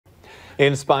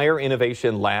Inspire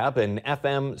Innovation Lab and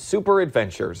FM Super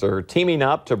Adventures are teaming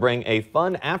up to bring a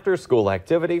fun after-school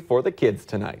activity for the kids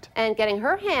tonight. And getting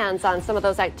her hands on some of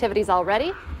those activities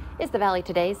already is the Valley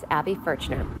Today's Abby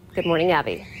Furchner. Good morning,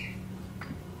 Abby.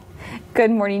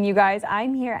 Good morning, you guys.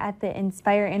 I'm here at the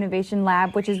Inspire Innovation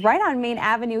Lab, which is right on Main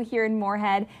Avenue here in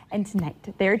Moorhead. And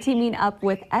tonight, they're teaming up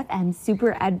with FM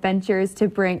Super Adventures to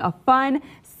bring a fun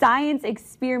science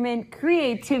experiment,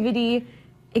 creativity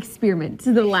experiment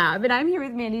to the lab. And I'm here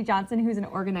with Mandy Johnson, who's an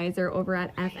organizer over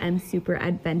at FM Super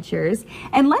Adventures.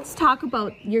 And let's talk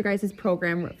about your guys'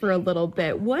 program for a little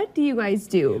bit. What do you guys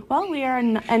do? Well, we are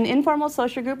an informal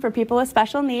social group for people with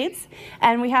special needs,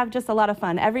 and we have just a lot of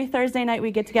fun. Every Thursday night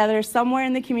we get together somewhere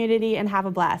in the community and have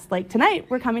a blast. Like tonight,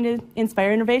 we're coming to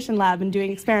Inspire Innovation Lab and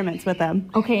doing experiments with them.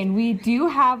 Okay, and we do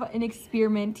have an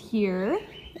experiment here.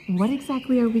 What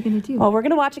exactly are we going to do? Well, we're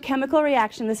going to watch a chemical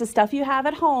reaction. This is stuff you have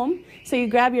at home. So you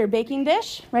grab your baking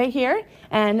dish right here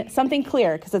and something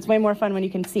clear, because it's way more fun when you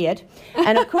can see it.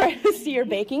 And of course, your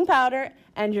baking powder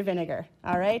and your vinegar.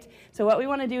 All right? So what we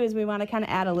want to do is we want to kind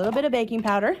of add a little bit of baking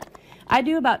powder. I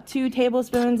do about 2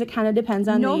 tablespoons. It kind of depends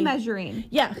on No measuring.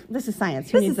 Yeah, this is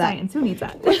science. Who needs that? Who needs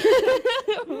that?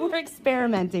 We're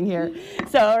experimenting here.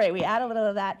 So, all right, we add a little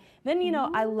of that. Then, you know,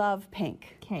 I love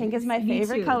pink. Pink is my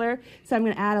favorite color. So I'm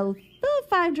going to add about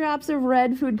 5 drops of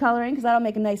red food coloring, because that'll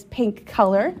make a nice pink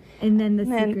color. And then the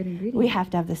secret ingredient. We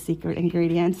have to have the secret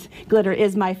ingredients. Glitter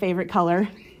is my favorite color.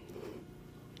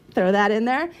 Throw that in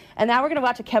there. And now we're going to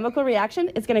watch a chemical reaction.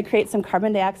 It's going to create some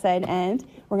carbon dioxide, and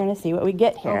we're going to see what we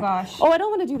get here. Oh, gosh. Oh, I don't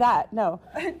want to do that. No.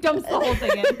 Dump the whole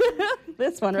thing in.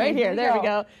 This one right here. There we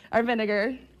go. Our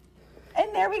vinegar.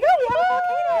 And there we go. We have a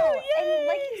volcano. And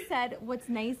like you said, what's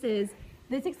nice is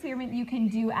this experiment you can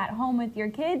do at home with your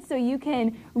kids, so you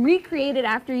can recreate it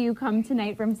after you come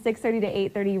tonight from 6:30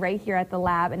 to 8:30 right here at the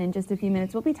lab. And in just a few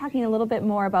minutes, we'll be talking a little bit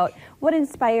more about what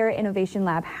Inspire Innovation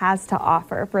Lab has to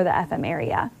offer for the FM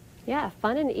area. Yeah,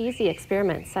 fun and easy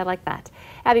experiments. I like that.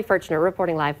 Abby Furchner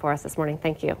reporting live for us this morning.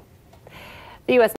 Thank you. The U.S.